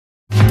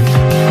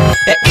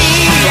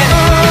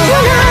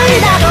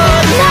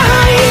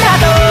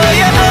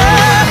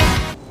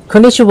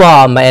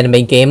Konnichiwa, my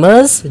anime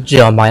gamers,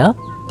 Jeremiah,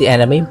 the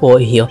anime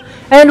boy here,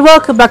 and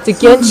welcome back to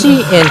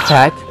Genshin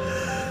Impact.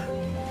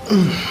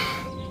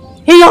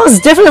 He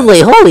yawns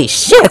differently, holy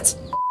shit!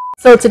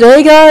 So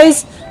today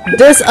guys,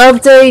 this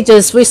update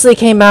just recently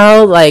came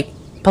out like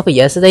probably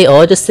yesterday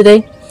or just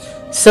today.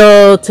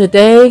 So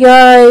today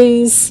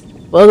guys,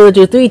 we're gonna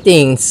do three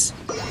things.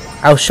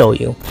 I'll show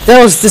you.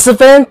 There was this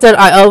event that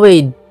I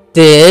already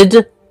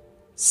did,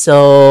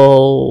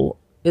 so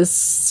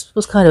this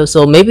was kind of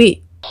so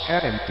maybe.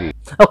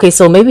 Okay,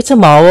 so maybe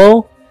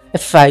tomorrow,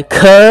 if I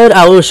could,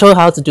 I will show you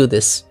how to do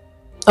this.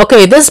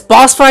 Okay, this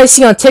boss fight I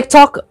see on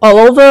TikTok all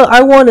over,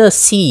 I wanna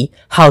see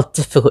how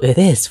difficult it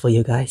is for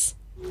you guys.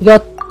 You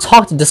gotta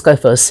talk to this guy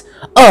first.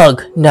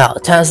 Ugh, now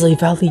Tansley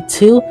Valley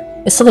 2?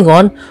 Is something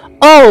on?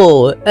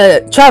 Oh,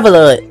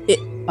 Traveler,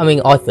 I mean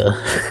Arthur.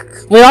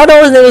 Wait, I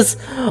know his name was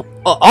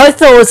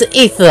Arthur was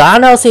Ether, I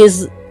don't know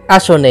his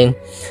actual name.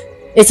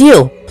 It's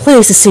you.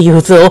 Pleased to see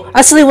you though.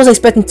 I certainly wasn't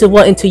expecting to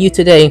run into you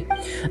today.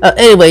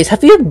 Anyways,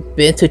 have you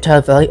been to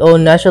Tower Valley? Oh,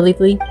 naturally.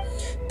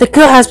 The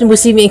girl has been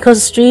receiving a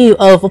constant stream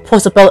of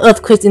reports about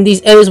earthquakes in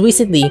these areas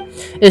recently.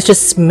 It's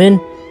just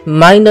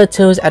minor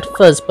tunes at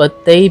first,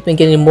 but they've been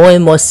getting more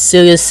and more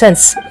serious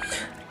since.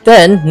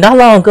 Then, not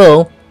long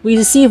ago, we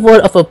received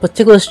word of a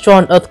particular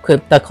strong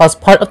earthquake that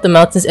caused part of the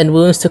mountains and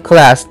ruins to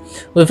collapse,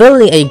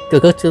 revealing a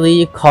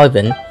gargantuan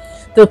cavern.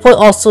 The report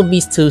also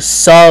leads to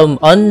some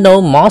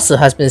unknown monster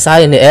has been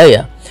sighted in the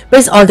area.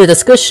 Based on the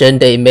discussion,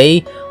 there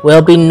may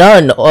well be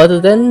none other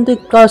than the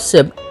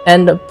gossip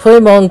and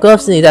Primo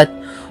Governor that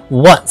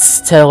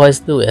once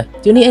terrorized the area.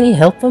 Do you need any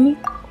help from me?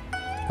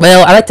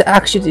 Well, I'd like to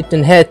ask you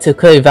to head to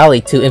Curry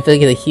Valley to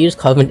investigate the huge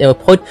cavern and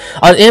report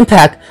on the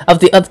impact of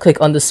the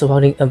earthquake on the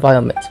surrounding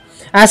environment.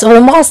 As for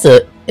the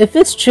monster, if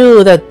it's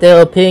true that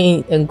they're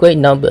appearing in great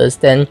numbers,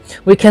 then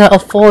we cannot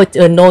afford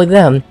to annoy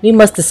them. We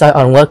must decide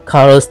on what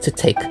colors to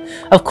take.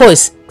 Of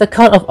course, the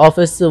count of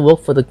officers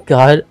work for the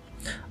guard,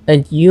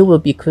 and you will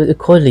be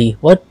accordingly.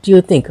 What do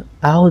you think?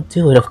 I'll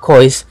do it, of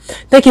course.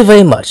 Thank you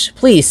very much.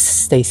 Please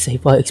stay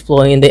safe while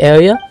exploring in the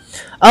area.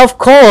 Of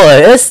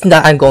course,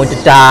 not I'm going to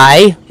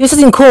die. Here's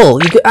something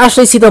cool. You can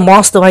actually see the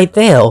monster right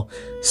there.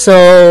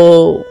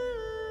 So,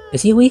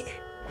 is he weak?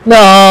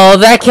 No,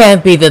 that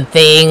can't be the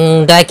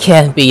thing. That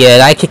can't be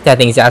it. I kicked that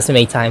thing's ass so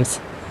many times.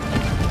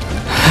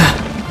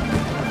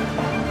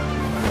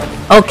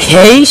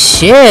 Okay,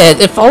 shit.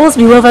 It follows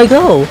me wherever I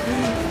go.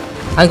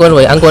 I'm going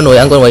away. I'm going away.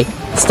 I'm going away.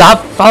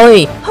 Stop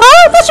following me.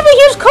 Oh, that should be a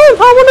huge coin.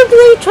 I want to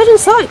do treasure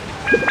inside.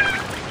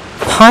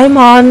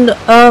 Paimon,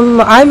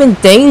 I'm in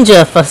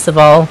danger, first of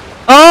all.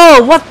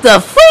 Oh, what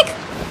the freak?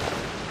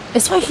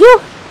 It's right here.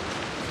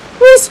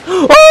 Where's...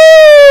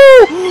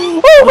 Oh!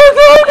 Oh my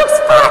god, it's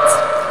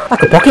fat!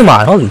 Like a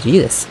Pokemon, holy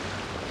Jesus.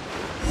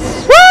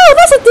 Whoa,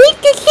 that's a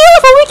deep get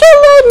careful, we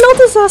can't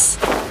notice us.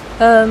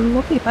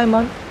 Okay,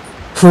 Paimon.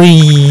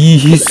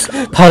 Please,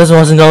 Powders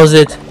wasn't knows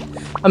it.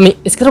 I mean,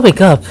 it's gonna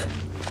wake up.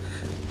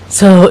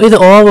 So, either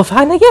or we're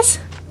fine, I guess?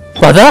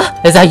 Brother,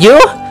 is that you?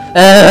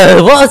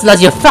 What else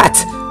does you're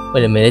fat?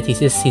 Wait a minute,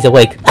 he's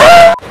awake.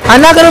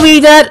 I'm not gonna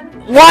read that!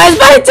 Why is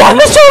my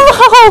damage so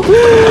low?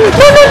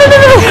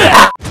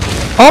 No!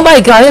 Oh my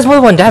god, there's more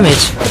than one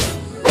damage.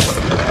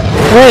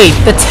 Wait,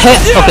 the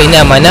okay,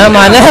 never mind.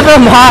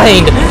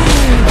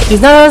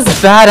 He's not as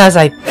bad as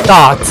I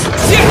thought.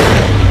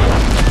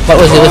 What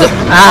was it?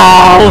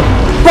 Ow!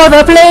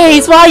 Brother,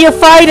 please! Why are you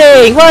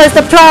fighting? What is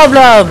the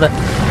problem?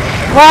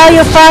 Why are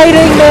you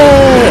fighting me?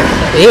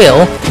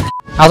 Ew.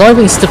 I was only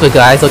being stupid,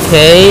 guys,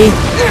 okay?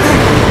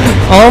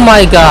 Oh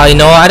my god, you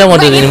know what? I don't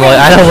want to do it anymore.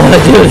 I don't want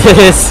to do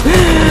this.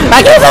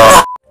 I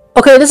can't.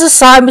 Okay, this is a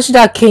side mission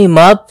that came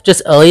up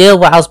just earlier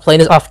while I was playing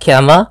this off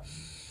camera.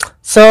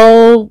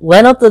 So,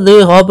 Land of the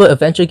Little Harbor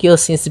Adventure Guild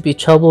seems to be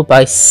troubled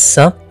by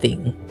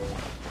something.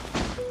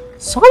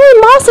 So many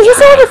monsters,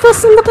 just over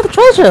first and look at the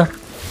treasure.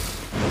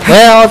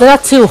 Well, they're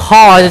not too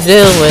hard to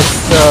deal with,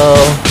 so...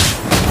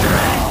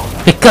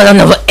 Because I'm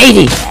number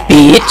 80,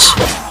 bitch!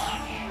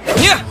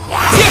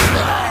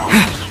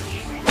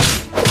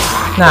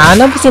 Nah,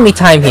 never seen me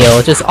time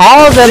heal, just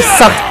all of them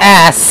suck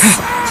ass.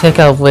 Take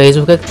out ways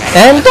we could...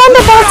 And down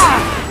the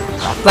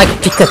butt! Like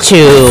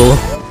Pikachu!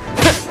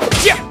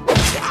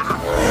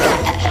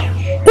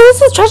 Is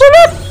this a treasure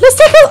map? Let's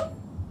take a look!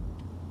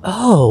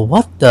 Oh,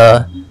 what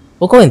the?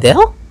 We're going there?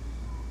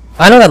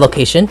 I know that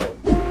location.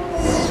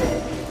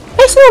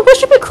 Excellent, we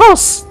should be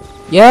close.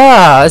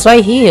 Yeah, it's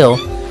right here.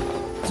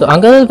 So I'm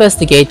gonna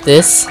investigate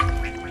this.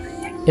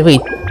 Hey,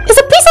 wait, it's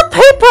a piece of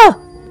paper!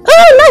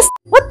 Oh, nice!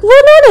 What went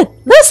on it?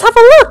 Let's have a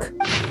look!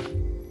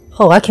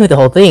 Oh, I can't read the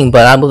whole thing,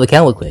 but I'll move the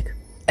camera quick.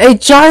 A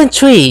giant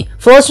tree,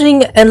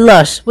 flourishing and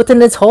lush,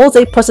 within its holds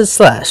a person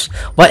slash.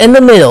 Right in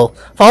the middle,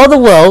 follow the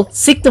world,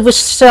 seek the which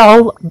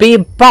shall be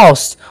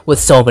bossed. With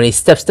so many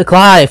steps to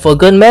climb, for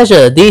good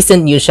measure,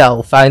 decent you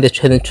shall find the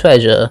hidden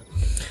treasure.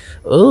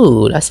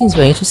 Ooh, that seems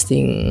very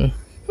interesting.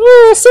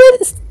 See,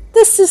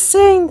 this is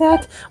saying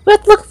that we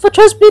have to look for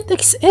treasure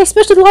beneath a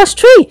especially large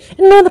tree,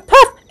 and on the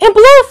path, and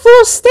below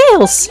full of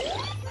stairs.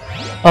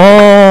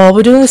 Oh,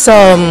 we're doing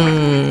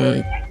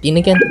some Dean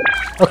again?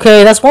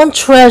 Okay, that's one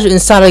treasure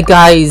inside a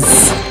guy's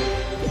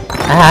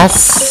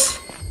ass.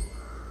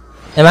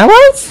 Am I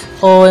right?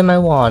 Or am I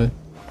wrong?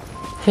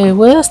 Okay,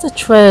 where's the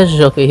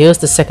treasure? Okay, here's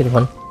the second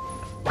one.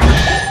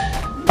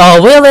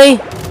 Oh, really?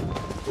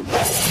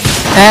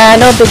 Ah,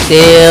 no big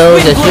deal.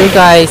 Just you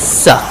guys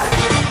suck.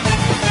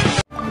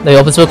 Let me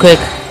open this real quick.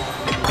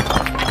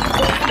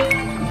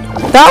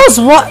 That was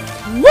what?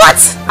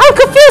 What? I'm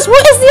confused.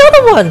 What is the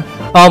other one?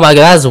 Oh my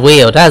god, that's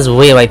weird. That's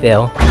weird right there.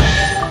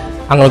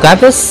 I'm gonna grab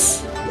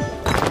this.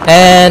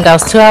 And that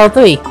was 2 out of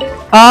 3.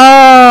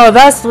 Oh,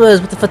 that's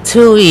what with the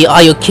Fatui.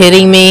 Are you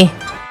kidding me?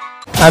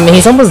 I mean,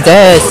 he's almost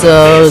dead,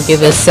 so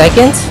give it a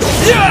second.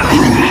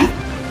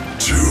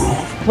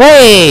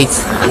 Wait!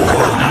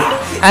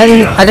 I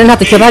didn't have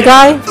to kill that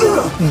guy?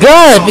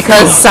 Good,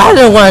 because I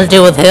didn't want to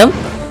deal with him.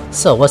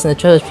 So, what's in the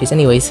treasure piece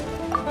anyways?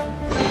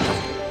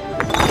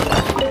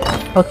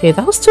 Okay,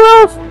 that was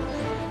 12.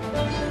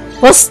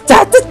 Was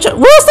that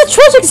where's the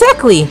treasure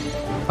exactly?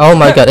 Oh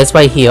my god, it's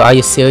right here. Are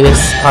you serious?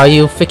 Are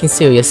you freaking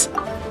serious?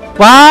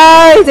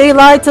 Why? They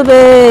lied to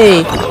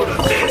me!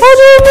 What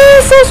do you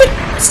mean?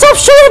 Stop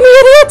shooting me,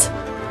 idiot!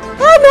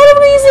 I'm not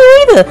even easy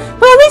either,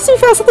 but at least we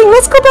found something.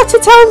 Let's go back to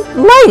town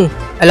Lane.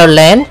 Hello,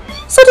 Len?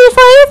 So did you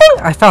find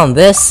anything? I found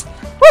this.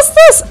 What's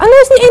this? I've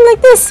never seen anything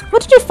like this. Where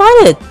did you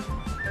find it?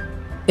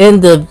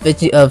 In the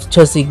village of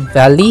Chelsea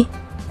Valley?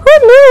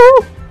 Who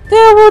knew?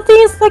 There were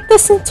things like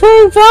this in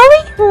Twin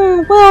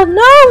Valley? Well,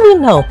 now we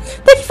know.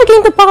 Thank you for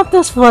getting the bomb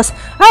dust for us.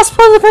 I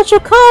suppose adventure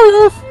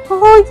call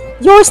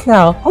is yours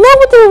now, along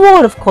with the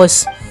reward, of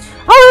course.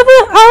 However,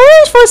 I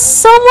arranged for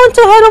someone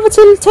to head over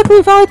to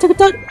Technical Valley to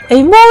conduct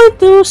a more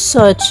thorough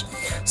search.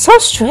 So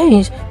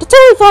strange. The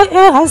Technical Valley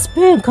area has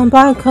been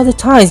combined other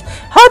times.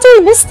 How do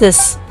we miss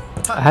this?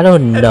 I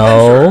don't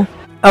know.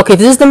 Okay,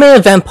 this is the main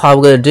event part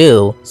we're gonna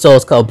do. So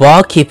it's called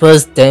Ball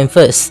Keepers Den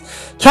First.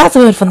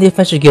 Catherine from the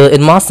Adventure Guild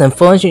in Moston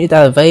informs you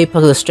that a very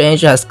popular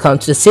stranger has come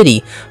to the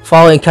city.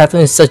 Following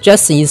Catherine's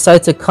suggestion, you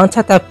decide to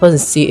contact that person and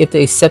see if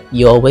they accept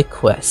your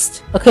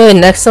request. Okay,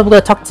 next up we're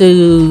gonna talk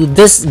to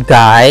this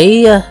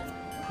guy.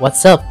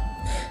 What's up?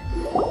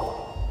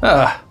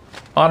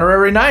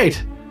 Honorary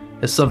Knight.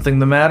 Is something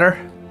the matter?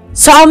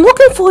 So I'm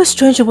looking for a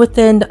stranger with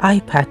an eye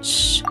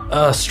patch.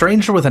 A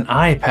stranger with an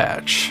eye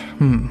patch?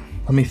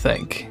 Let me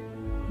think.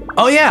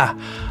 Oh yeah,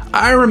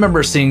 I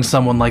remember seeing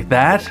someone like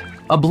that.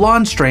 A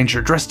blonde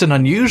stranger dressed in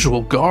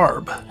unusual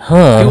garb.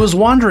 He was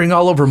wandering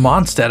all over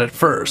Mondstadt at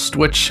first,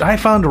 which I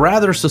found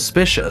rather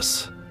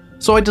suspicious.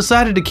 So I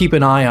decided to keep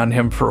an eye on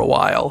him for a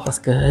while. That's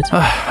good.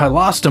 I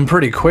lost him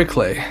pretty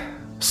quickly.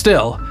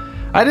 Still,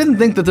 I didn't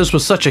think that this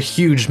was such a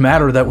huge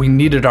matter that we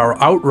needed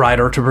our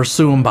outrider to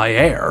pursue him by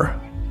air.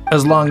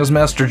 As long as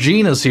Master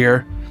Jean is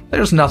here,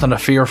 there's nothing to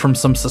fear from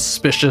some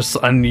suspicious,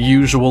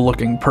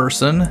 unusual-looking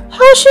person.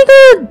 How's she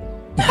good?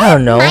 I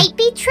don't know. Might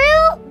be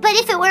true, but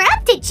if it were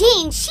up to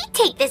Jean, she'd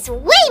take this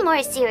way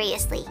more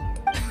seriously.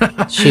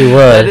 She would.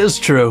 That is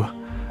true.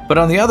 But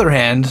on the other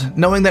hand,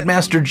 knowing that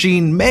Master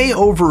Jean may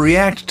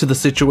overreact to the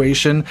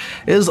situation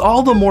is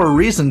all the more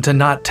reason to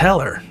not tell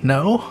her,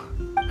 no?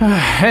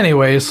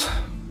 Anyways,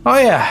 oh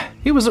yeah,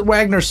 he was at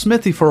Wagner's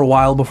smithy for a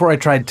while before I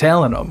tried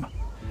tailing him.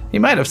 He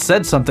might have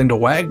said something to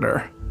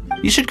Wagner.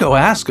 You should go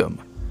ask him.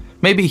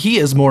 Maybe he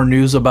has more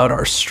news about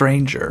our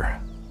stranger.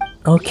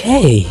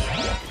 Okay.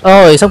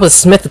 Oh, he's up with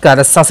Smith guy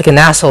that sounds like an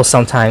asshole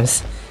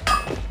sometimes.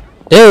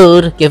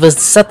 Dude, give us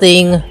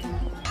something.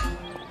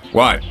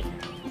 What?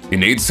 You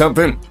need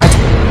something?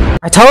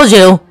 I told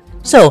you!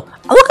 So,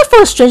 I'm looking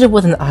for a stranger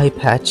with an eye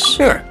patch.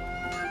 Sure.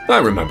 I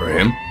remember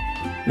him.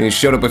 He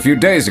showed up a few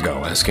days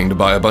ago asking to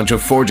buy a bunch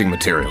of forging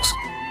materials.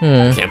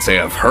 Can't say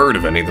I've heard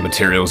of any of the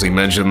materials he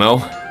mentioned, though.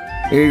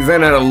 He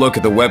then had a look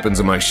at the weapons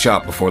in my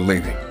shop before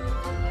leaving.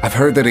 I've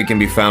heard that he can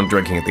be found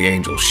drinking at the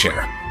Angel's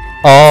Share.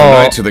 Oh.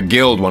 The Knights of the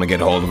Guild want to get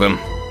hold of him.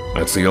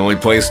 That's the only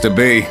place to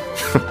be.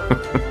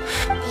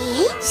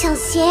 The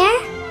Angel's Share?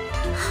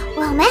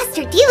 Well,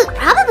 Master Diluc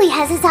probably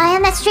has his eye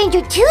on that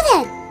stranger too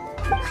then.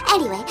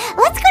 Anyway,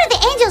 let's go to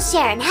the Angel's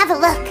Share and have a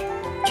look.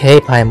 Okay,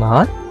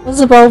 Paimon.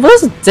 Where's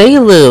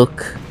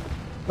Diluc?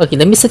 Okay,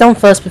 let me sit down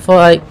first before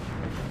I...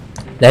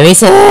 Let me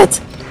sit!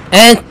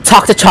 And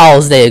talk to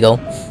Charles, there you go.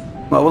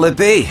 What will it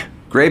be?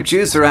 Grape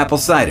juice or apple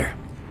cider?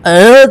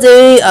 Another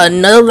day,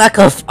 another lack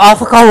of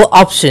alcohol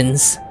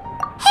options.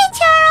 Hey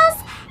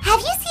Charles, have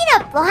you seen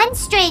a blonde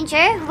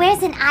stranger who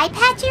wears an eye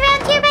patch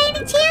around here by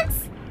any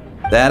chance?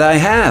 That I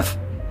have.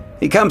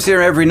 He comes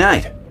here every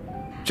night.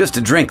 Just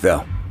to drink,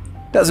 though.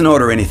 Doesn't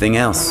order anything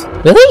else.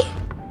 Really?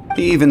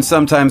 He even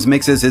sometimes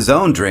mixes his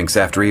own drinks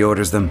after he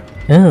orders them.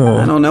 Oh.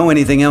 I don't know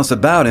anything else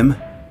about him,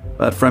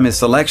 but from his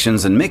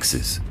selections and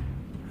mixes,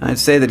 I'd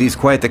say that he's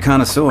quite the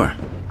connoisseur.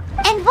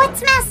 And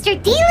what's Master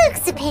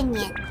Diluc's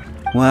opinion?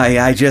 Why,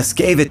 I just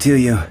gave it to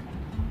you.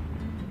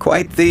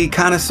 Quite the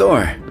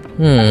connoisseur.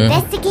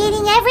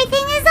 Investigating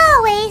everything as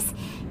always.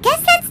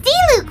 Guess that's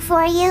Diluc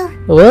for you.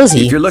 Where is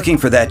he? If you're looking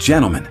for that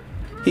gentleman,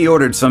 he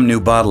ordered some new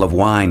bottle of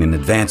wine in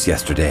advance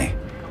yesterday.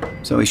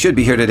 So he should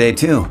be here today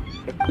too.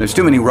 There's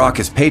too many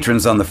raucous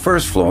patrons on the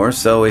first floor,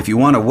 so if you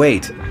want to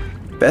wait,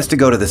 best to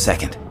go to the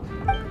second.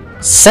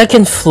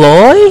 Second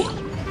floor?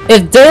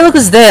 If Daylook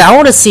is there, I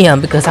want to see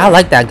him because I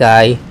like that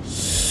guy.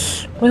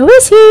 Where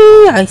is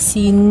he? I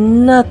see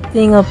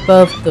nothing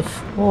above the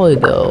floor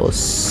though.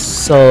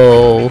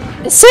 So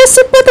it says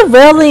about the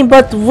railing,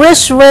 but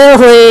which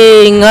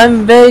railing?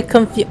 I'm very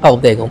confused. Oh,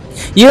 there you go.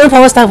 You and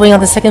Paul start waiting on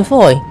the second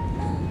floor.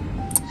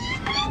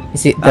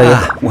 Is it?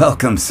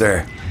 Welcome,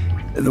 sir.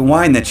 The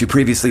wine that you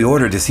previously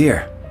ordered is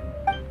here.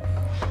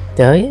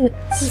 There he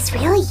is. He's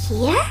really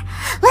here?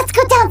 Let's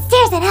go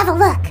downstairs and have a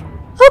look.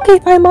 Okay,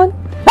 Paimon.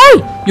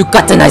 Hey, you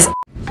got the nice.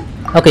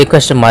 Okay,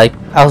 question mark.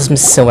 I was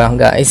missing around,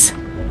 guys.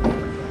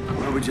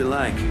 What would you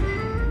like?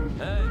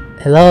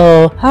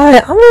 Hello. Hi,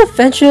 I'm an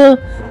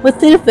adventurer with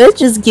the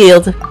Adventures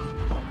Guild.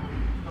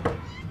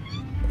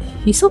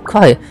 He's so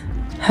quiet.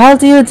 How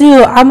do you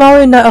do? I'm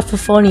already not a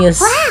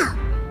Perfornius. Wow,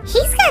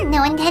 he's got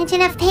no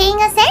intention of paying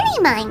us any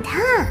mind,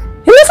 huh?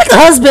 He looks like a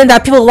husband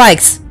that people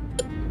likes.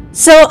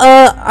 So,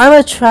 I'm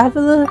a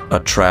traveler. A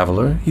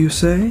traveler, you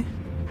say?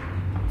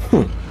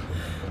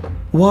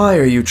 Why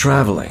are you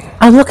traveling?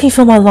 I'm looking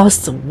for my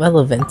lost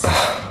relevant.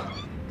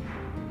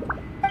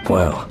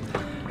 Well,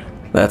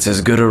 that's as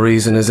good a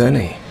reason as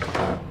any.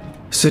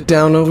 Sit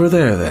down over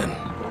there, then.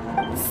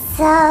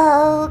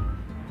 So,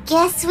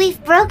 guess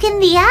we've broken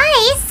the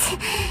ice.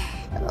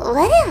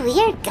 What a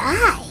weird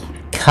guy.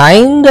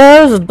 Kind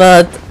of,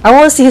 but I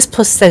want to see his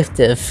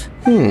perspective.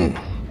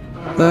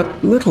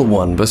 That little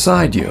one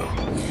beside you.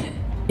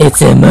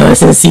 It's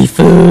emergency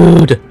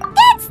food.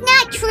 That's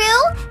not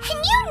true,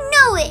 and you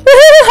know it.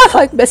 I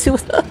like messing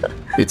with her.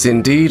 It's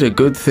indeed a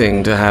good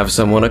thing to have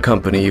someone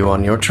accompany you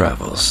on your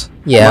travels.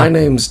 Yeah. My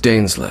name's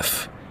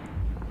Dainsleif.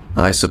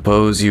 I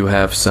suppose you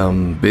have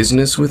some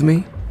business with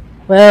me?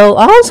 Well,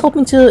 I was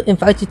hoping to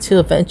invite you to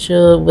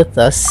adventure with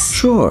us.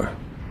 Sure.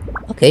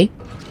 Okay.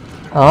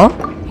 Huh?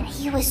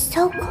 He was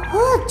so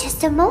cold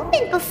just a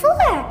moment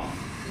before.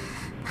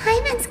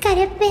 Paimon's got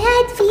a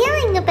bad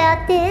feeling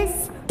about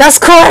this. That's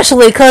cool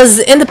actually, because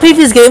in the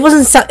previous game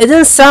it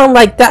didn't sound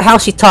like that how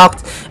she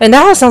talked, and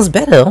now it sounds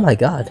better. Oh my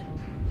god.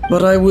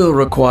 But I will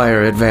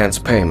require advance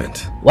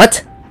payment.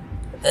 What?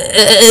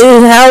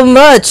 How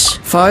much?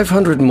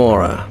 500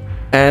 mora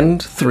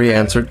and 3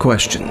 answered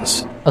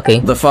questions. Okay.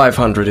 The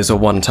 500 is a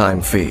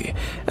one-time fee,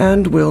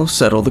 and we'll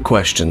settle the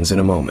questions in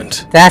a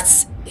moment.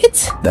 That's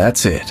it?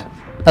 That's it.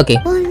 Okay.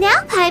 Well,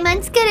 now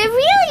Paimon's got a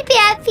really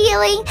bad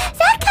feeling.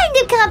 That kind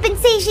of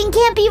compensation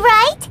can't be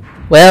right.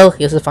 Well,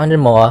 here's 500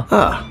 more.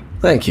 Ah,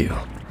 thank you.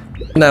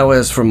 Now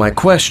as for my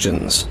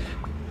questions,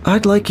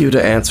 I'd like you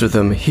to answer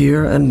them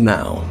here and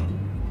now.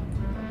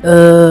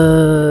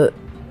 Do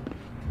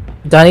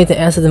I need to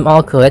answer them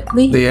all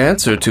correctly? The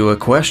answer to a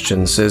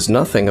question says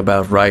nothing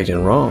about right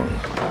and wrong,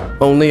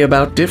 only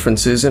about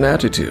differences in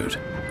attitude.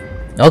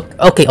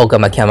 Okay, oh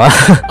god, my camera.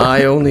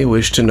 I only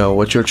wish to know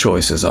what your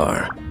choices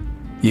are.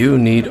 You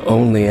need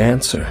only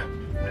answer.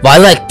 Well, I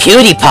like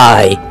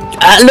PewDiePie.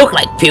 I look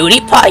like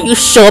PewDiePie. You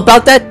sure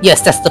about that?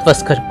 Yes, that's the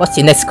first question. What's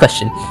your next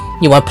question?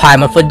 You want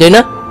Paimon for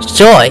dinner?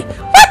 Sure.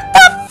 What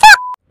the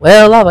fuck?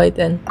 Well, alright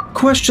then.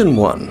 Question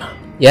 1.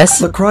 Yes?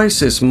 The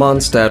crisis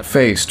Mondstadt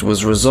faced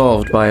was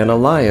resolved by an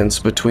alliance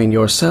between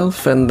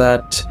yourself and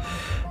that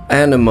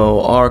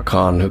Animo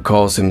Archon who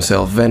calls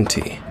himself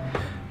Venti.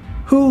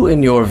 Who,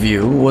 in your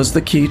view, was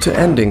the key to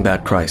ending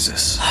that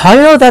crisis? How do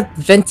you know that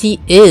Venti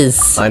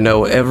is? I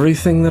know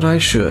everything that I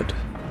should.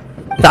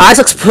 The eyes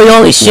looks pretty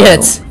holy shit.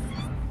 Well,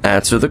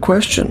 answer the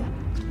question.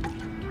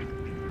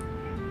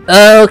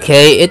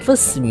 Okay, it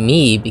was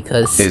me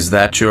because... Is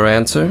that your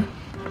answer?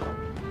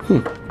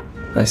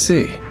 I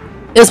see.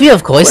 It was me,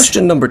 of course.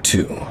 Question number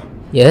 2.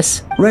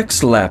 Yes?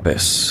 Rex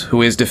Lapis,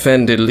 who has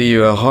defended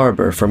Liyue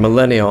Harbor for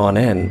millennia on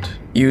end,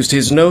 used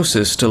his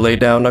gnosis to lay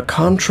down a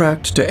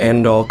contract to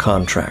end all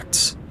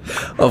contracts,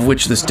 of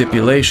which the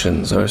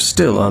stipulations are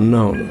still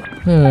unknown.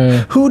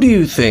 Who do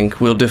you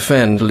think will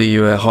defend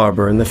Liyue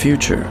Harbor in the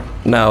future,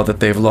 now that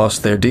they've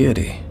lost their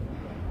deity?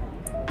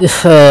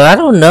 I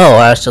don't know,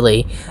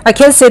 actually. I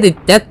can't say the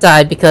death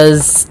died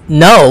because,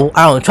 no,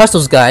 I don't trust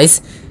those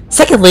guys.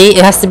 Secondly,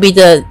 it has to be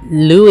the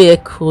Louis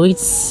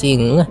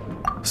Kuising.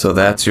 So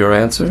that's your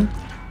answer?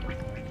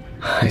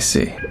 I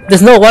see.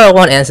 There's no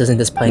one-on-one answers in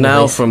this play.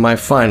 Now for my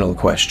final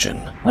question.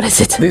 What is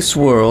it? This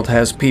world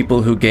has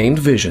people who gained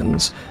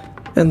visions,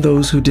 and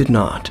those who did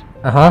not.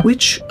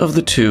 Which of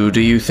the two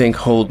do you think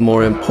hold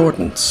more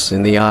importance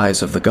in the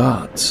eyes of the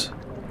gods?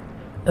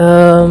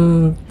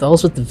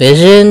 Those with the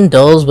vision?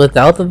 Those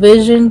without the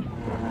vision?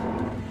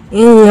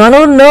 I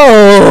don't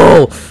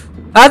know!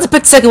 I have to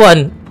pick the second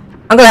one!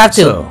 I'm gonna have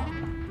to. So,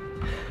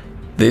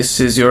 this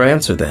is your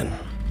answer then?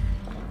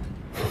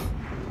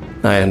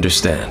 I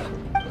understand.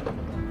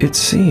 It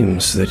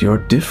seems that you're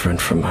different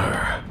from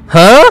her.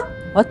 Huh?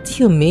 What do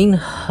you mean,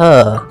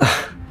 her?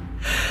 What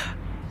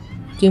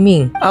do you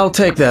mean? I'll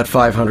take that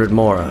 500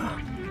 mora.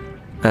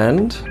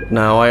 And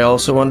now I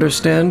also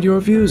understand your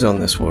views on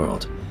this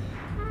world.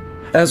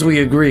 As we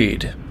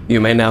agreed, you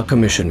may now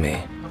commission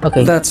me.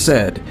 Okay. That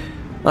said,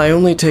 I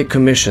only take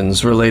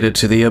commissions related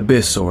to the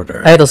Abyss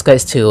Order. I had those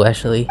guys too,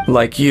 actually.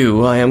 Like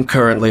you, I am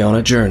currently on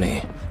a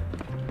journey.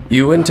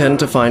 You intend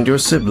to find your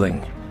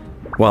sibling.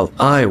 while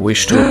I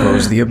wish to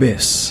oppose the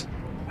Abyss.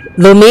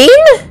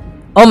 Lumine?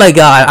 Oh my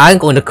god, I'm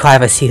going to cry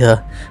if I see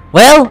her.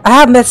 Well, I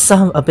have met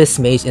some Abyss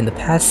mages in the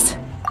past.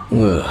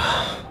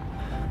 Ugh.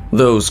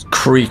 Those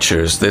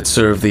creatures that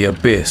serve the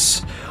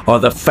Abyss are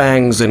the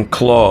fangs and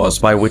claws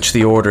by which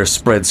the Order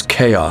spreads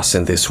chaos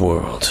in this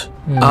world.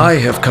 I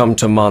have come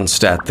to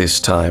Mondstadt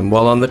this time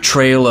while on the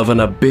trail of an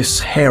Abyss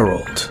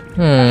Herald.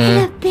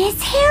 An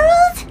Abyss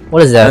Herald?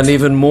 What is that? An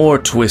even more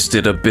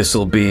twisted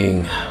abyssal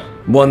being.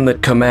 One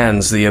that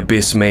commands the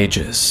Abyss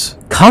mages.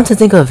 Come to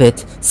think of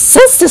it,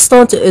 since the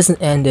Storm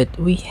isn't ended,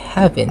 we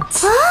haven't.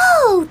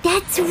 Oh,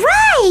 that's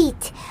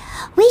right!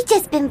 We've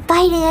just been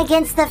fighting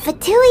against the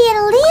Fatui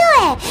and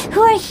Liyue,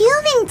 who are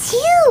human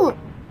too!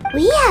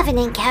 We haven't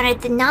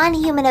encountered the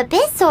non-human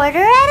Abyss Order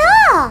at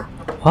all!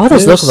 What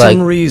does There's look like?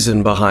 some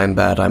reason behind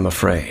that, I'm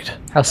afraid.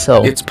 How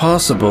so? It's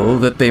possible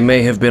that they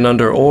may have been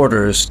under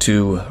orders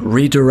to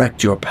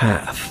redirect your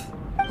path.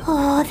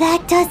 Oh,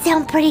 that does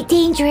sound pretty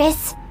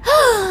dangerous.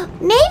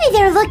 Maybe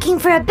they're looking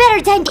for a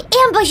better time to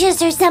ambush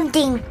us or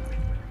something.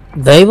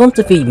 They won't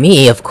defeat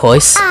me, of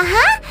course.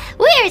 Uh-huh.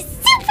 We're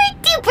super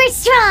duper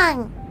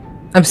strong.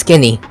 I'm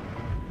skinny.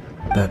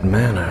 That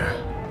manner,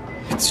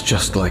 it's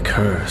just like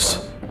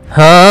hers.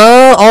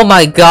 Huh? Oh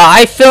my god,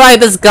 I feel like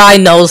this guy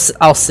knows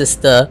our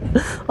sister.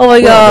 Oh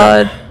my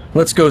god. Then,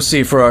 let's go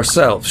see for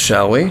ourselves,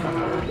 shall we?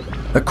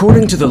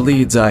 According to the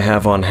leads I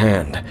have on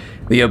hand,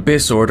 the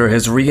Abyss Order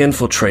has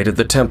re-infiltrated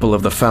the Temple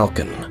of the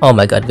Falcon. Oh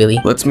my god, really?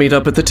 Let's meet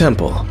up at the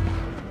temple.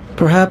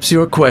 Perhaps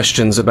your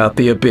questions about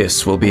the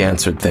Abyss will be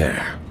answered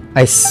there.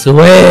 I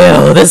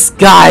swear, this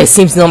guy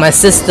seems to know my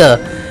sister.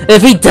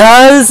 If he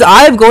does,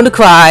 I'm going to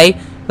cry.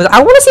 But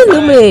I want to see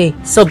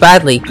Lumine so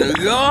badly.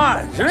 Go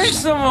on, drink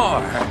some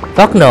more.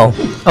 Fuck no.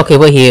 Okay,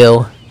 we're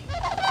here.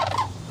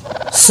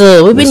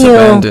 So, we've been This here.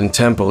 abandoned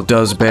temple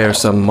does bear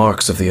some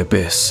marks of the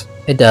Abyss.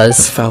 It The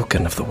does.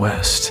 Falcon of the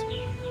West.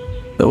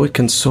 Though it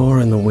can soar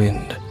in the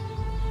wind,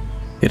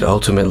 it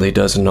ultimately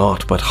does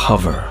naught but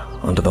hover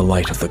under the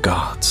light of the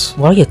gods.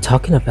 What are you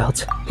talking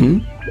about?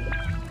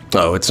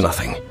 Oh, it's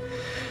nothing.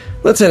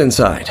 Let's head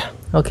inside.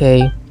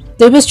 Okay.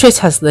 The Abyss Trace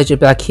has led you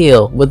back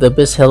here, where the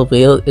Abyss Hill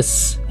revealed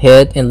its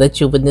head and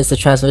let you witness the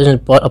transformation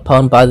brought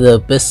upon by the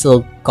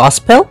Abyssal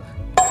Gospel?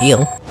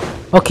 Heal.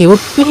 Okay,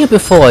 we've been here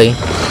before.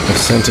 The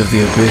scent of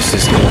the Abyss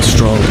is getting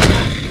stronger.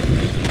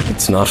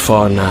 It's not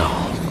far now.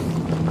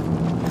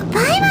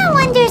 Paimon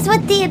wonders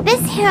what the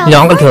Abyss Herald Yeah,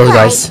 I'm gonna look kill you like.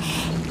 guys.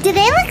 Do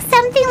they look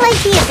something like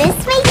the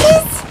Abyss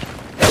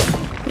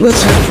mages?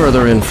 Let's head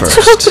further in first.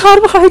 How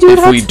do I do If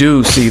that? we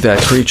do see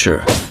that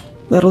creature,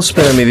 that'll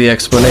spare me the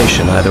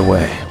explanation either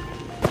way.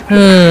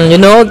 You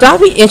know,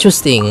 that'd be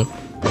interesting.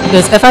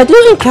 Because if I do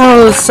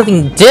encounter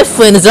something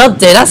different in this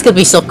update, that's gonna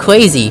be so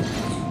crazy.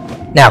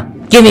 Now,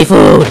 give me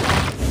food!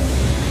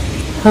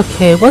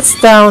 Okay, what's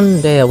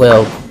down there?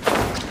 Well,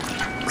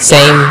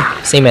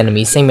 same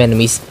enemies.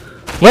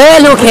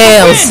 Well, who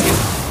cares?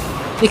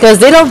 Because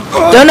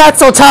they're not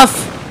so tough.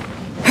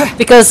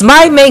 Because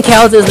my main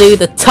character is really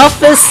the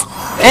toughest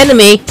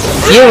enemy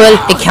you will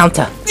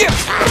encounter.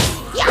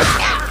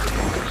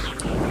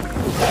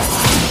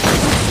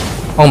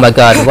 Oh my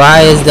god,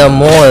 why is there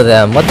more of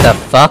them? What the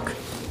fuck?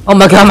 Oh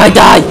my god, I might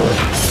die!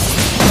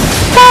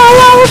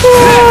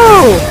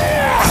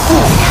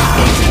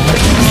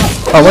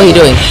 Oh, what are you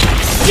doing?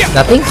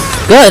 Nothing?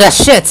 Good,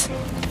 that's shit!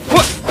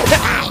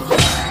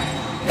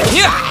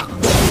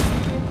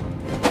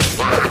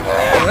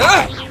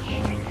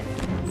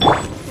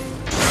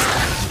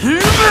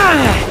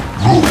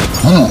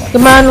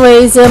 Come on,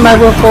 Razor, my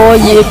little boy,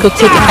 you could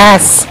kick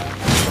ass!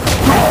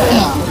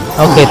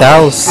 Okay,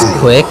 that was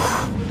quick.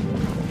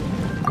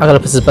 I gotta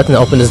press this button to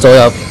open this door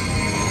up.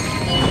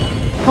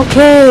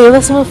 Okay,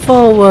 let's move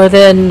forward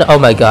then. Oh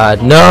my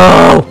god,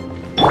 no!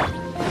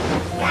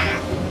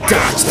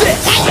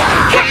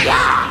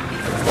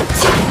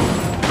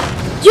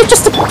 You're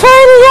just a pain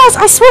in the ass!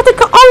 I swear to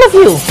God, all of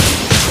you!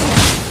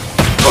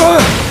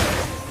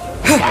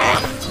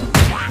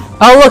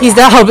 Oh look, he's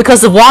down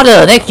because of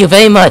water! Thank you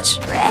very much!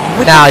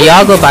 Now,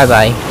 y'all go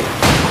bye-bye.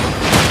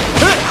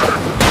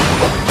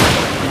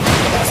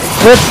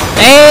 With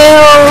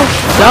ale,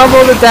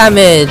 double the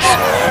damage.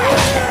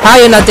 How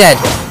you're not dead?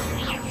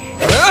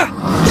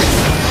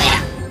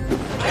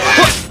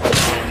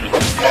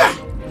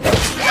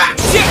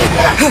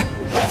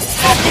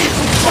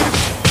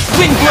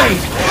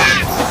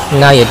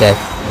 Now you're dead.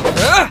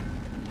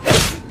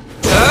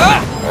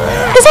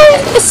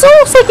 It's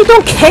almost like you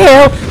don't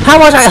care how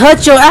much I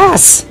hurt your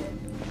ass.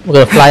 We're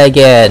gonna fly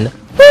again.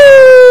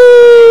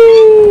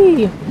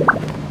 Whee!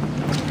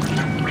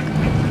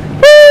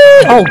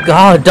 Whee! Oh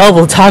god,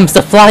 double times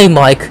the flying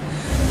mic.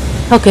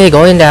 Okay,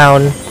 going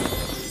down.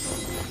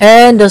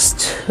 And there's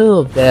two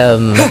of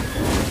them.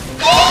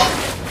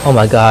 Oh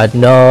my god,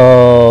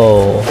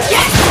 no.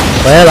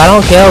 Well, I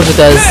don't care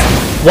because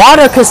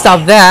water could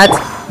stop that.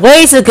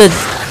 Razor could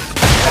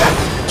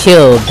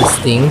kill this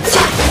thing.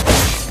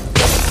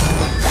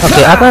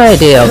 Okay, I got an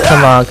idea.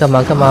 Come on.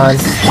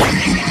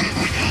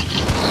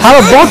 How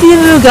about both of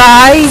you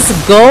guys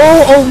go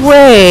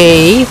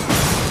away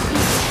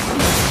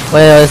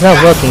Well, it's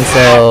not working,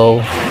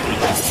 so...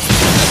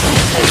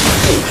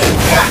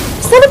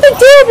 It's not a big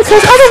deal,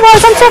 because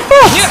otherwise I'm so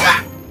fucked!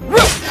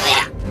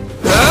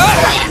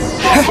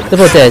 They're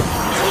both dead.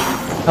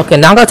 Okay,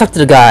 now I gotta talk to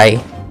the guy.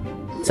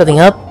 Something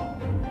up?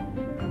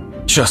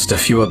 Just a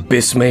few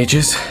abyss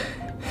mages?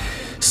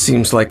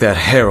 Seems like that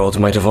herald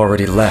might have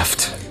already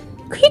left.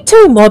 Can you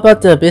tell me more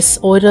about the Abyss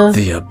Order?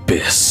 The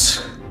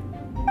Abyss.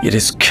 It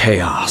is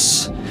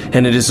chaos,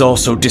 and it is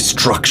also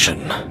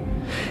destruction.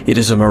 It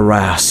is a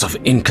morass of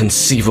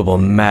inconceivable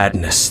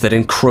madness that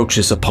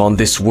encroaches upon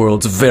this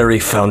world's very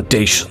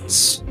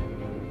foundations.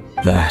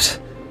 That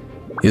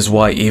is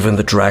why even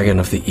the Dragon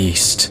of the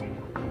East,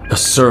 a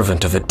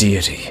servant of a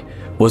deity,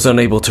 was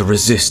unable to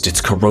resist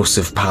its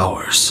corrosive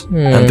powers.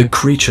 And the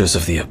creatures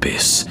of the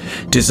Abyss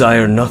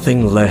desire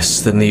nothing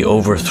less than the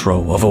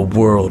overthrow of a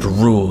world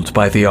ruled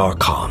by the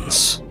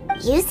Archons.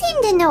 You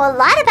seem to know a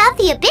lot about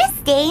the Abyss,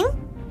 Dane.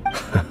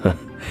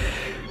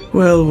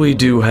 Well, we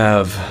do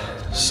have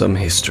some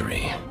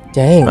history.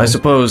 Dang. I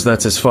suppose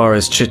that's as far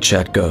as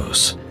chit-chat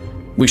goes.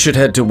 We should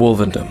head to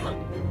Wolvendom.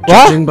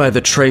 What? Judging by the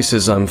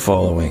traces I'm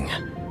following,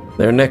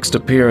 their next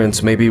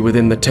appearance may be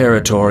within the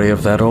territory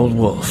of that old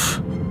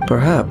wolf.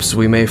 Perhaps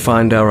we may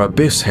find our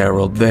Abyss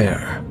Herald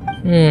there.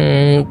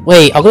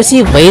 Wait, I'll go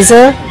see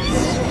Laser?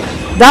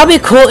 That'd be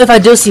cool if I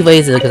do see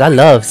Laser, because I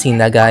love seeing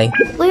that guy.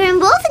 We're in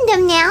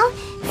Wolfendom now.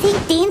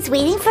 Think Dane's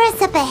waiting for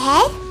us up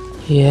ahead?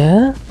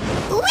 Yeah?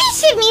 We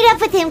should meet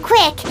up with him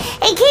quick,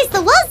 in case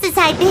the wolves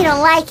decide they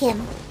don't like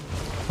him.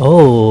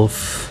 Oh.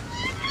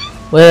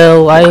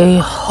 Well, I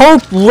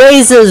hope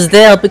Laser's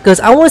there, because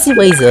I want to see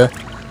Laser.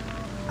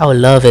 I would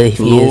love it if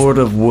he is. Lord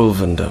of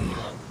Wolvendom,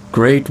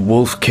 great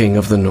Wolf King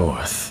of the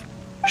North,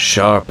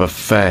 sharp of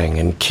fang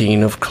and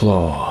keen of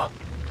claw,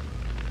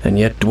 and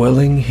yet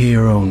dwelling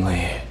here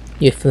only.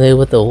 You familiar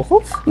with the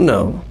wolf?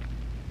 No,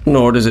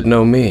 nor does it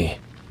know me.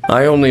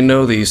 I only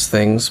know these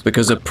things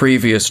because a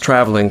previous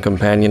traveling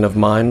companion of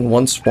mine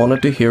once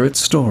wanted to hear its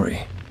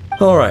story.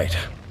 Alright,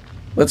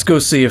 let's go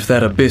see if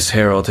that Abyss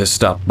Herald has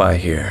stopped by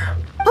here.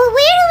 But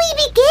where do we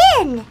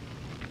begin?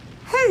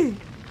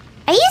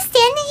 Are you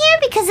standing here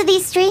because of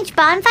these strange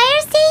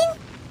bonfires, Dane?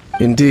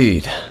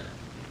 Indeed.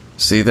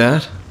 See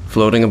that?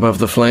 Floating above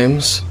the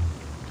flames?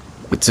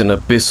 It's an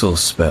abyssal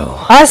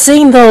spell. I've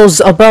seen those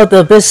about the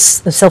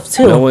Abyss itself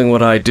too. Knowing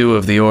what I do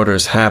of the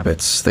Order's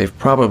habits, they've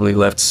probably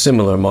left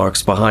similar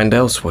marks behind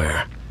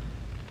elsewhere.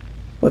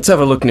 Let's have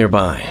a look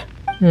nearby.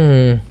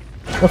 Okay,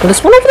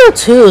 there's one over there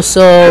too,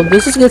 so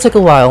this is gonna take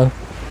a while.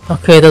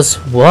 Okay, there's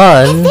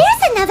one.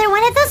 There's another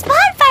one of those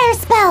bonfire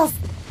spells.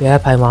 Yeah,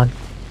 Paimon.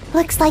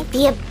 Looks like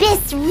the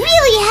Abyss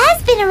really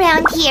has been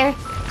around here.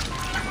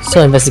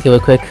 So investigate real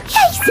quick.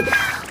 Yikes!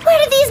 Where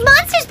did these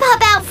monsters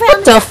pop out from?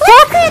 What the Let's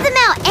fuck? clear them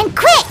out, and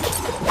quick!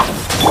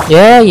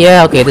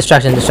 Yeah, okay,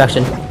 distraction.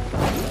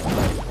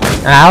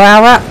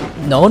 Ow.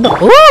 No.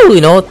 Ooh,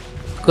 you know,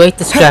 great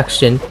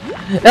distraction.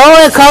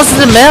 Oh, it causes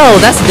the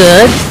melt. That's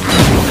good.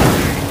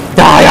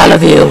 Die, all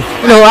of you.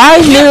 No,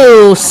 I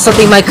knew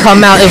something might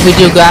come out if we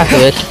do go after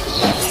it.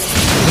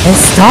 And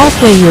stop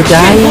it, you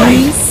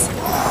guys.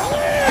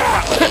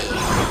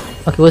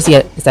 Okay, what's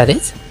the? Is that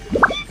it?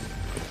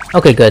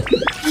 Okay, good.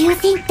 You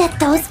think that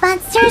those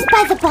monsters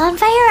by the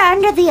bonfire are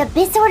under the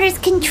Abyss Order's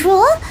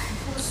control?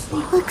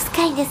 Looks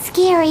kinda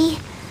scary.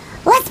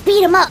 Let's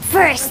beat them up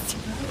first.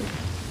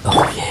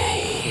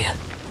 Okay.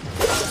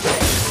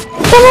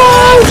 Come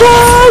on,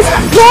 guys!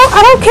 No,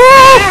 I don't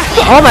care!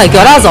 Oh my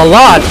god, that was a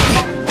lot!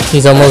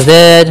 He's almost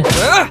dead. Ooh,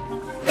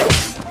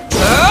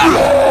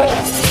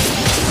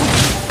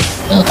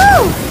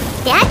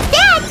 that's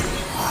that!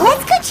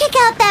 Let's go check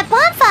out that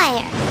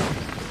bonfire.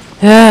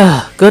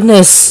 Yeah,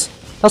 goodness.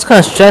 That was kind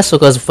of stressful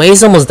because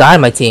Faze almost died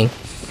on my team.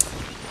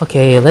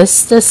 Okay,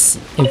 let's just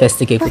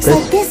investigate Looks with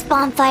like this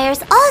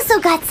bonfire's also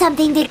got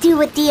something to do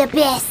with the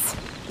Abyss.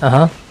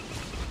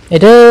 Hey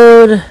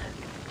dude!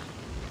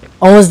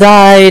 Almost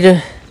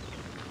died.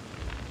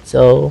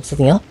 So,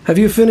 something else? Have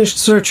you finished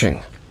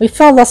searching? We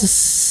found lots of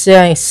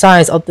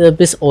signs of the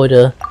Abyss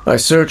Order. I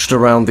searched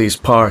around these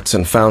parts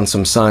and found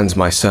some signs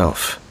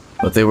myself,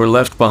 but they were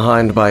left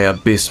behind by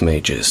Abyss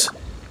mages,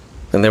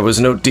 and there was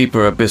no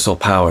deeper abyssal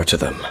power to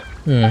them.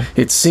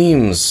 It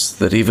seems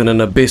that even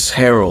an Abyss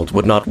Herald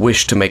would not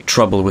wish to make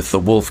trouble with the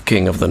Wolf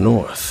King of the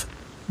North.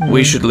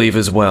 We should leave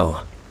as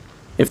well.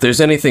 If there's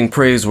anything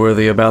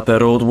praiseworthy about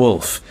that old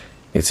wolf,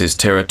 it's his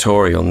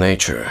territorial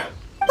nature.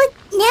 But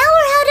now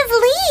we're out of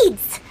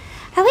leads.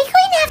 Are we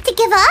going to have to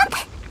give up?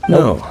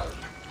 No.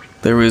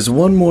 There is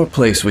one more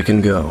place we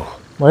can go.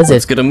 What is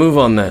Let's it? get a move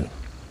on then.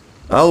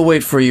 I'll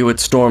wait for you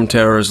at Storm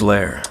Terror's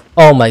lair.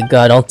 Oh my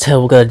god, don't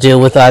tell what we're gonna deal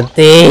with that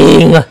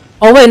thing!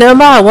 Oh wait, never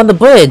mind, I won the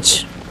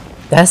bridge!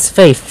 That's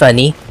very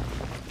funny.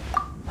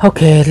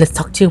 Okay, let's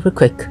talk to you real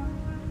quick.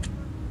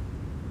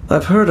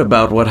 I've heard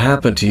about what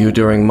happened to you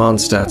during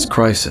Mondstadt's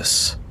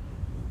crisis.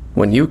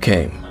 When you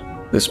came,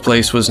 this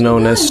place was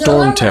known as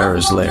Storm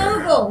Terror's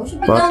lair.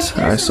 But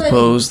I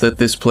suppose that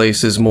this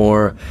place is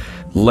more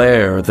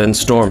lair than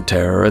Storm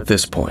Terror at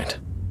this point.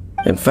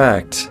 In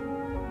fact,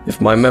 if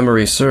my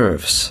memory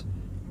serves,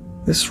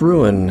 This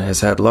ruin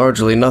has had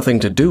largely nothing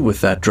to do with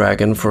that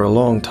dragon for a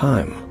long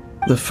time.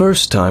 The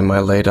first time I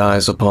laid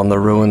eyes upon the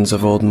ruins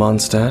of Old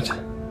Mondstadt,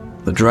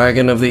 the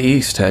dragon of the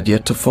East had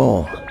yet to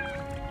fall,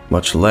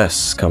 much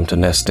less come to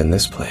nest in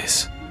this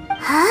place.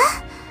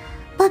 Huh?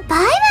 But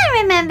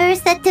Paimon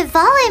remembers that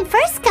Dvalin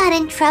first got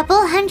in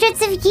trouble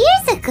hundreds of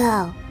years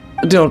ago.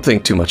 Don't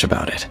think too much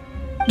about it.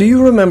 Do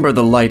you remember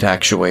the light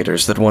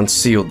actuators that once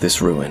sealed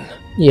this ruin?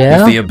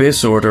 Yeah? If the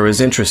Abyss Order is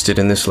interested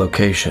in this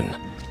location,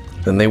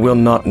 then they will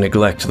not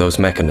neglect those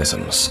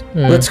mechanisms.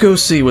 Let's go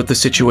see what the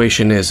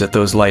situation is at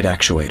those light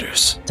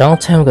actuators.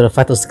 Don't tell me we're gonna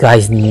fight those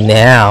guys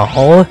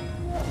now.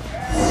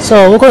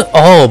 So we're going.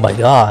 Oh my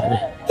god.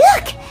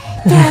 Look!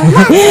 There are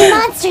lots of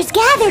monsters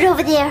gathered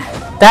over there.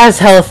 That's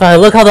hella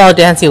fun. Look how they're all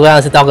dancing around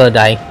as they're all gonna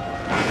die.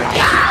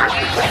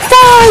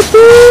 Die,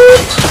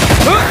 bitch!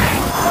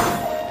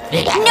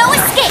 No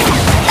escape!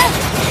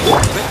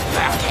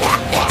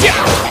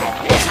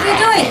 What are you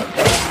doing?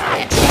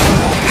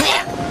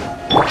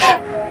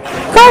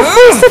 Go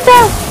freeze to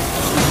death!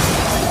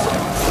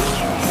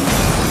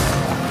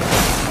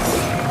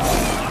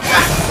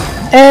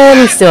 And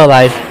he's still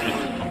alive.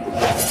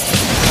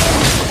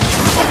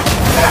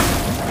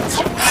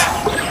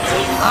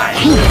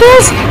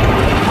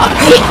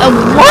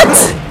 What?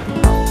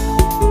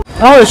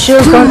 Oh, the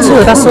shield's gone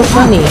too. That's so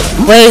funny.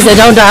 Please,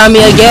 don't die on me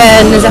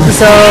again this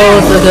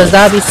episode because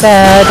that'd be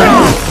sad.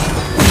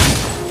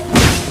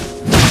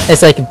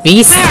 It's like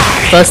Beast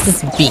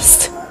versus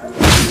Beast.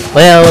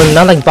 Well,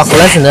 not like Brock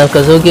Lesnar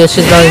because who gives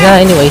shit about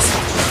that anyways.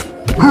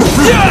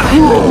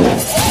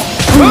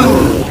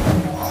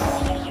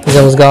 He's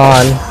almost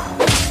gone.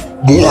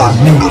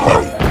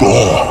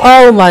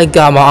 Oh my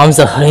god, my arms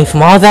are hurting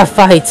from all that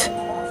fight.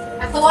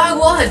 That's the wrong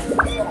one.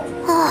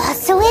 Oh,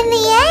 so in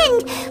the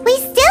end, we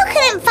still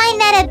couldn't find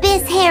that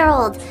Abyss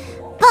Herald.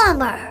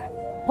 Bummer.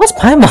 What's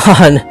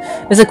Paimon?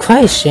 It's a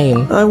quite a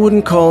shame. I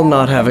wouldn't call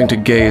not having to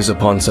gaze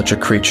upon such a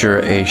creature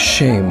a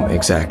shame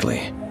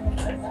exactly.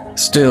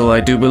 Still, I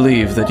do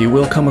believe that you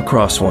will come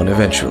across one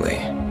eventually.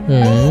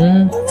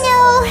 No,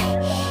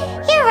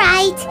 you're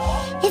right.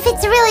 If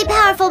it's a really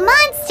powerful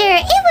monster,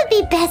 it would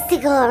be best to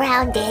go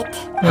around it.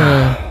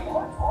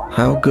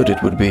 How good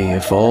it would be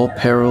if all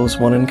perils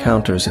one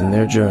encounters in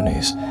their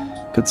journeys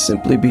could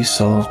simply be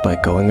solved by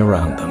going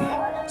around them.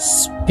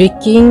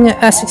 Speaking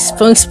as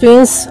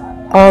experience,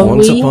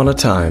 Once upon a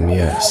time,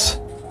 yes.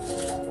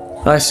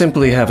 I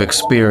simply have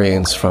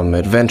experience from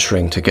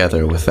adventuring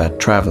together with that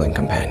traveling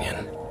companion.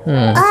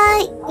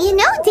 You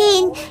know,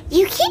 Dane,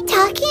 you keep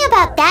talking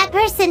about that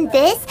person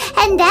this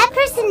and that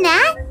person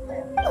that.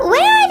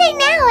 Where are they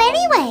now,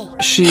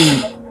 anyway? She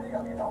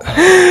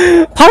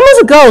Paimon's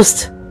a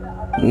ghost!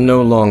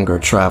 no longer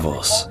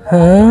travels.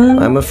 Huh?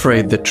 I'm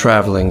afraid that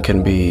traveling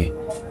can be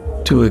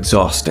too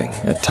exhausting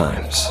at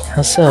times.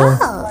 How so?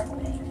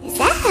 Oh, is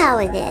that how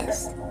it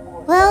is?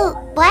 Well,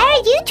 why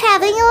are you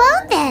traveling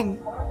alone then?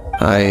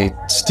 I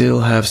still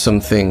have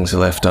some things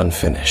left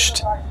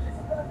unfinished.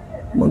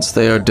 Once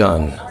they are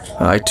done,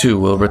 I too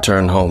will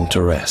return home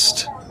to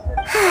rest.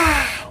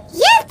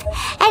 Yep,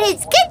 and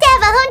it's good to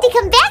have a home to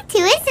come back to,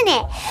 isn't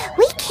it?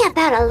 We camp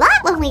out a lot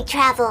when we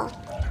travel.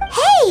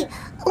 Hey,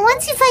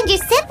 once you find your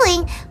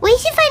sibling, we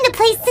should find a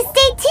place to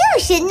stay too,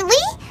 shouldn't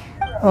we?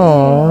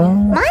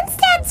 Aww.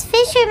 Mondstadt's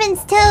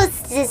Fisherman's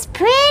Toast is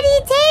pretty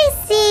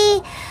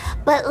tasty,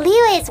 but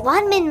Liyue's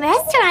one-man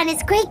restaurant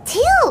is great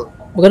too.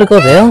 We're gonna go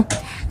there?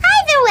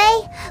 Either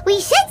way, we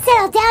should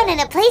settle down in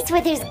a place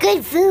where there's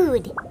good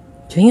food.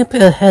 Getting a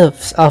bit ahead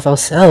of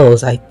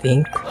ourselves, I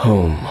think.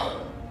 Home.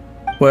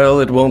 Well,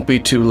 it won't be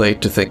too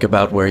late to think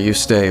about where you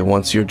stay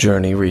once your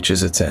journey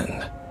reaches its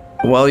end.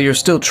 While you're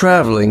still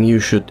traveling, you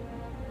should...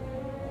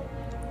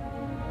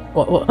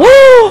 What?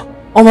 Oh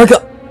my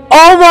god!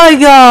 Oh my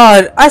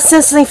god! I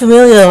said something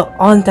familiar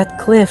on that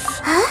cliff.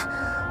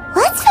 Huh?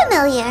 What's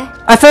familiar?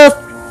 I felt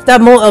that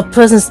more a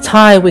person's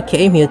time we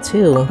came here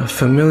too. A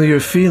familiar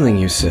feeling,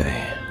 you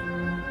say?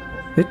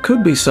 It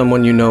could be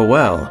someone you know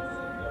well,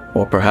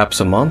 or perhaps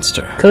a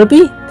monster. Could it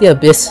be the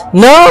Abyss?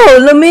 No,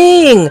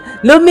 Lumine!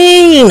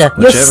 Lumine! Your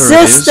Whichever sister! it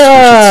is, we should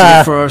see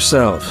it for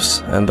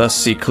ourselves, and thus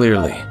see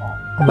clearly.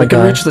 Oh my We can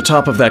god. reach the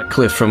top of that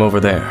cliff from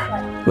over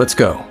there. Let's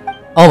go.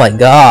 Oh my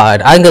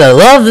god, I'm gonna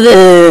love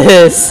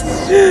this!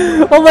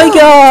 Oh my He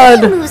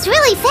god! moves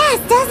really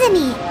fast, doesn't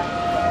he?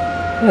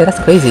 Yeah, that's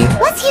crazy.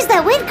 Let's use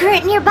that wind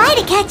current nearby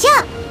to catch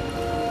up.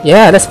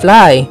 Yeah, let's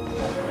fly.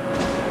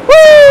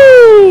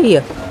 Whee!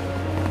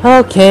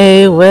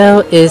 Okay,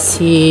 where is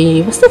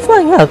he? We're still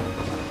flying up.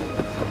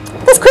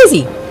 That's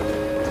crazy.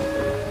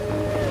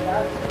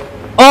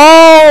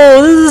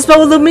 Oh, this is what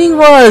Lumine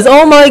was.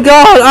 Oh my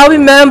god, I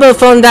remember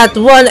from that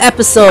one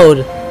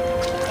episode.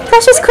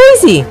 That's just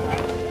crazy.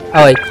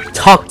 Oh wait,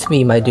 talk to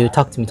me, my dude.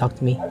 Talk to me, talk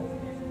to me.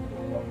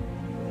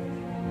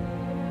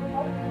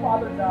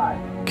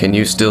 Can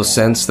you still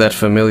sense that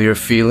familiar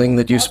feeling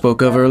that you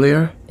spoke of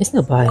earlier? It's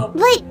nobody.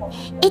 But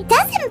it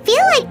doesn't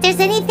feel like there's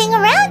anything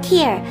around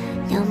here.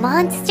 No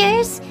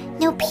monsters,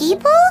 no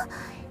people,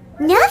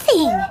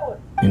 nothing.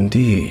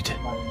 Indeed.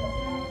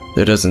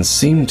 There doesn't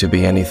seem to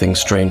be anything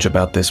strange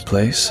about this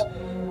place.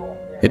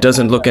 It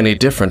doesn't look any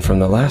different from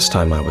the last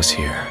time I was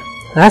here.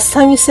 Last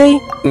time you say?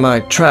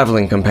 My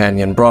traveling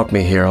companion brought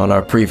me here on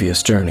our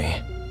previous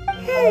journey.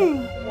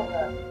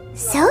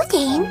 So,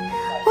 Dane,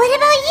 what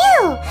about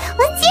you?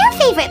 What's your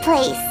favorite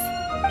place?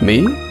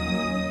 Me?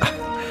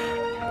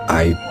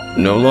 I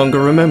no longer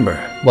remember.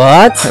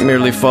 What? I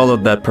merely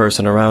followed that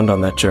person around on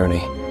that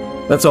journey.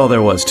 That's all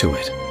there was to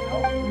it.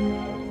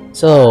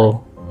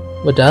 So,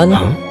 we're done?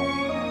 Huh?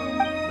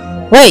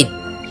 Wait!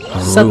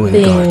 A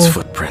ruined guard's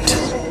footprint.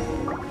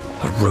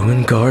 A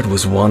ruined guard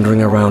was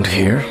wandering around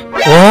here?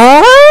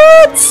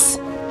 What?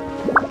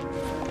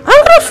 I'm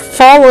gonna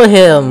follow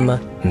him.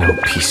 No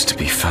peace to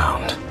be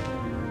found.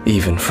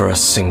 Even for a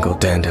single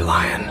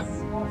dandelion.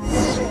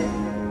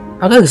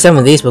 I'm gonna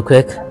examine these real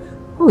quick.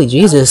 Holy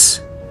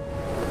Jesus.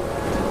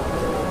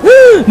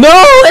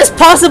 No! It's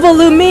possible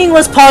Lu Ming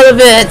was part of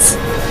it!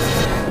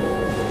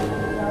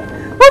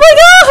 Oh my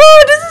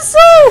god! This is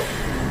so...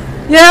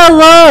 Yeah,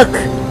 look!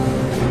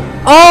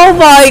 Oh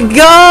my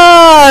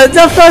god!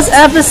 The first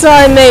episode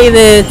I made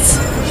it!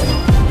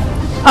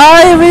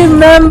 I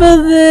remember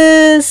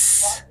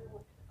this!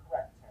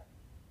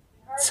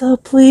 So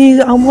please,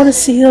 I want to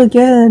see her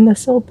again.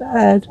 That's so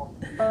bad. Oh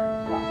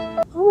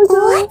my god.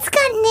 What's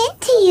gotten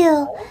into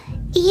you?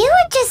 You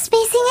were just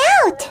spacing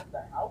out.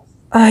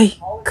 I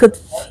could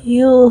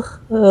feel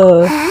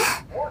her.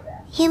 Huh?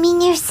 You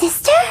mean your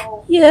sister?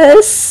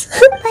 Yes.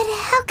 But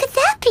how could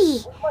that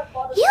be?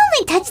 You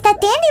only touched that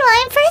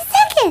dandelion for a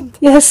second.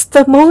 Yes,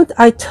 the moment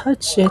I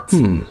touch it.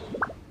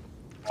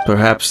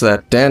 Perhaps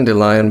that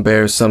dandelion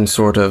bears some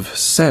sort of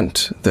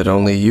scent that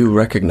only you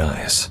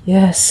recognize.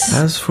 Yes.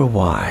 As for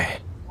why,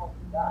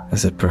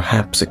 has it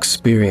perhaps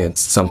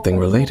experienced something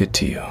related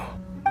to you?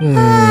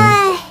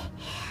 You're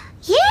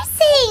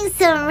saying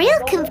some real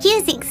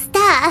confusing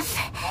stuff.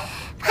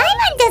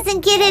 Paimon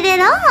doesn't get it at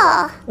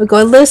all.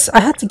 Regardless, I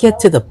had to get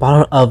to the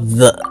bottom of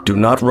the... Do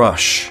not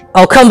rush.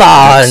 Oh, come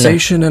on!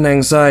 Vexation and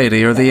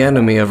anxiety are the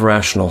enemy of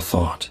rational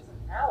thought.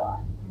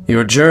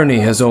 Your journey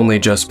has only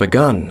just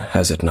begun,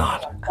 has it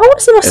not? I want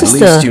to see my At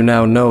sister. least you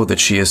now know that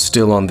she is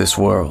still on this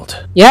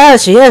world. Yeah,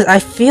 she is. I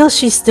feel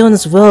she's still in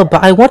this world,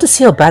 but I want to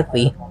see her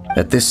badly.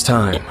 At this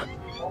time,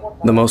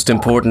 the most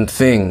important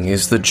thing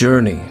is the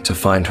journey to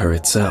find her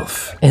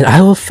itself. And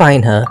I will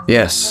find her.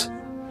 Yes,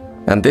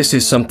 and this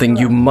is something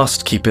you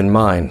must keep in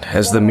mind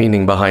as the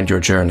meaning behind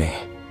your journey.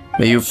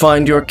 May you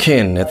find your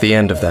kin at the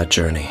end of that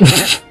journey.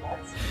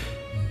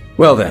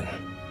 Well then,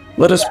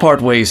 let us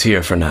part ways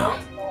here for now.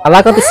 I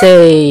like how to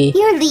say...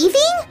 You're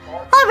leaving?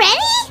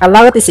 Already? I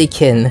like how to say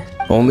kin.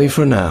 Only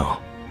for now.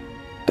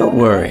 Don't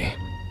worry,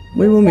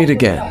 we will meet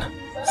again.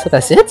 So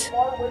that's it?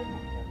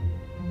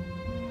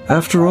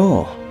 After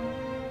all,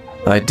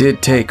 I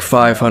did take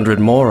 500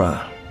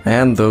 mora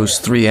and those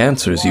 3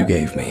 answers you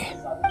gave me.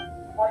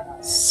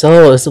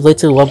 So, it's related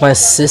to what my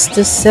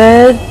sister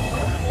said?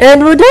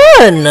 And we're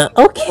done!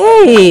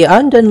 Okay,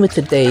 I'm done with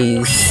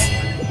today's...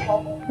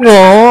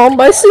 Oh,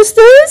 my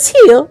sister is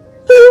here!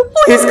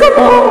 Please come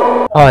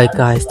on! Alright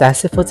guys,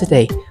 that's it for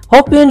today.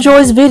 Hope you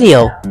enjoyed this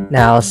video.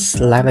 Now,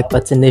 slap like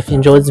button if you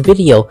enjoyed this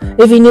video.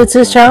 If you're new to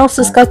this channel,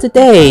 subscribe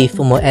today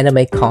for more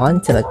anime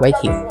content like right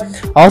here.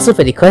 Also,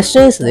 for any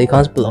questions, leave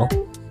comments below.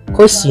 Of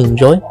course, you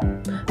enjoy.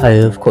 I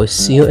will of course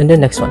see you in the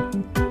next one.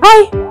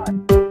 Bye!